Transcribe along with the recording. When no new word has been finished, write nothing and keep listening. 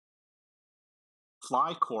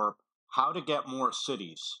Fly Corp, how to get more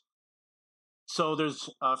cities. So there's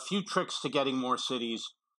a few tricks to getting more cities.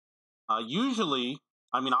 Usually,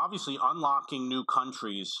 obviously, unlocking new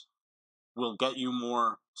countries will get you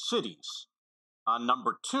more cities.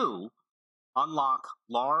 Number two, unlock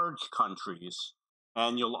large countries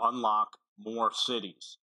and you'll unlock more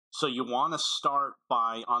cities. So you want to start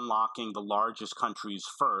by unlocking the largest countries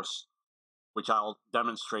first, which I'll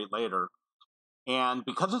demonstrate later. And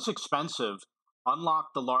because it's expensive, unlock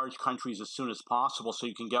the large countries as soon as possible so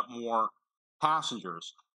you can get more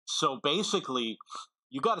passengers. So basically,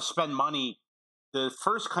 you got to spend money. The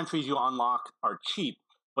first countries you unlock are cheap,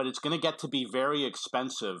 but it's going to get to be very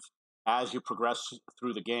expensive as you progress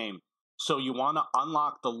through the game. So you want to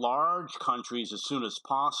unlock the large countries as soon as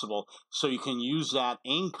possible so you can use that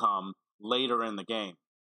income later in the game.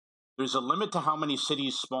 There's a limit to how many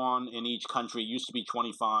cities spawn in each country. It used to be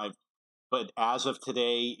 25, but as of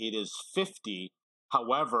today, it is 50.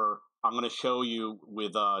 However, I'm going to show you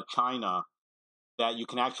with China that you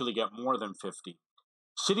can actually get more than 50.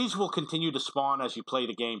 Cities will continue to spawn as you play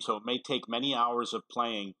the game, so it may take many hours of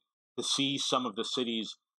playing to see some of the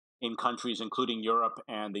cities in countries including Europe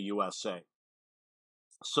and the USA.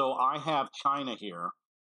 So I have China here.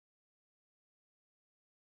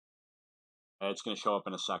 It's going to show up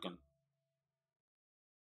in a second.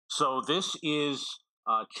 So this is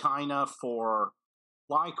China for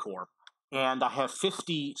FlyCorp, and I have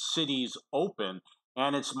 50 cities open,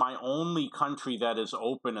 and it's my only country that is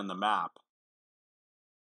open in the map.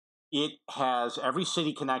 It has every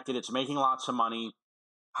city connected. It's making lots of money.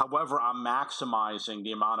 However, I'm maximizing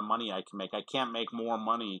the amount of money I can make. I can't make more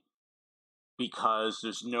money because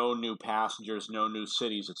there's no new passengers, no new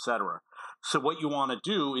cities, etc. So what you want to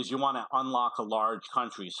do is you want to unlock a large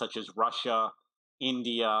country such as Russia,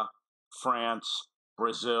 India, France,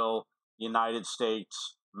 Brazil, United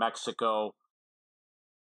States, Mexico.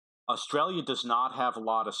 Australia does not have a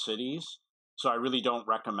lot of cities, so I really don't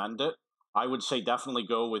recommend it. I would say definitely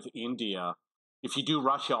go with India. If you do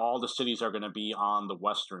Russia, all the cities are going to be on the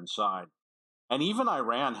western side. And even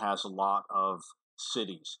Iran has a lot of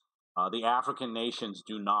cities. The African nations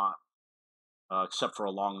do not, except for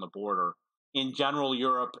along the border. In general,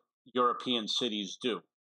 European cities do.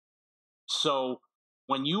 So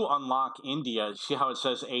when you unlock India, see how it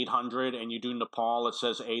says 800, and you do Nepal, it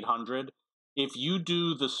says 800? If you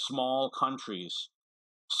do the small countries,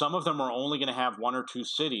 some of them are only going to have one or two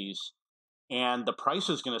cities, and the price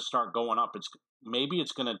is going to start going up. Maybe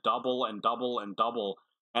it's going to double and double and double,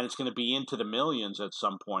 and it's going to be into the millions at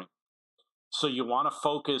some point. So you want to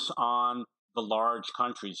focus on the large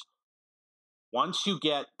countries. Once you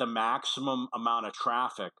get the maximum amount of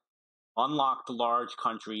traffic, unlock the large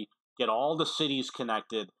country, get all the cities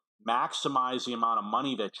connected, maximize the amount of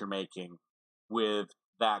money that you're making with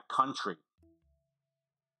that country.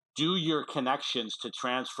 Do your connections to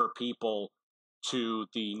transfer people to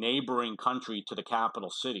the neighboring country, to the capital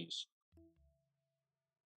cities.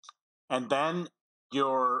 And then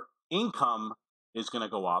your income is going to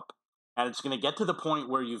go up, and it's going to get to the point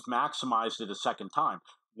where you've maximized it a second time.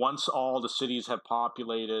 Once all the cities have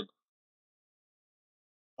populated,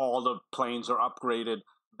 all the planes are upgraded,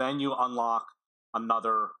 then you unlock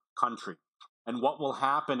another country. And what will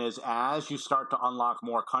happen is as you start to unlock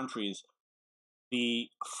more countries, the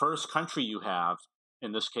first country you have,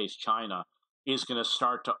 in this case China, is going to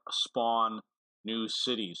start to spawn new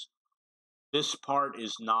cities. This part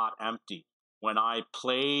is not empty. When I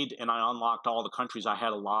played and I unlocked all the countries, I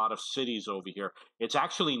had a lot of cities over here. It's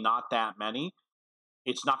actually not that many.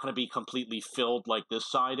 It's not going to be completely filled like this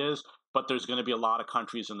side is, but there's going to be a lot of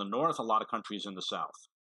countries in the north, a lot of countries in the south.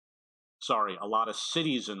 Sorry, a lot of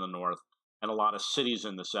cities in the north and a lot of cities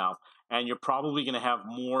in the south. And you're probably going to have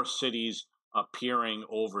more cities appearing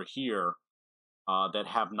over here that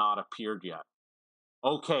have not appeared yet.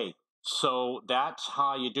 Okay, so that's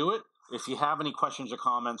how you do it. If you have any questions or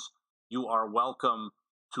comments, you are welcome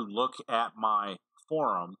to look at my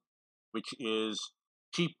forum, which is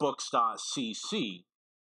cheapbooks.cc.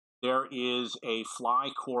 There is a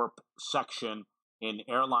FlyCorp section in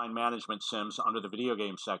Airline Management Sims under the video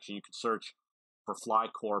game section. You can search for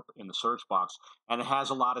FlyCorp in the search box, and it has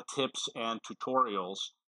a lot of tips and tutorials.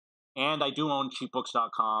 And I do own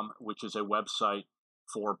cheapbooks.com, which is a website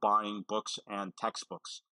for buying books and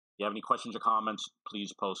textbooks. If you have any questions or comments,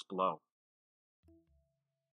 please post below.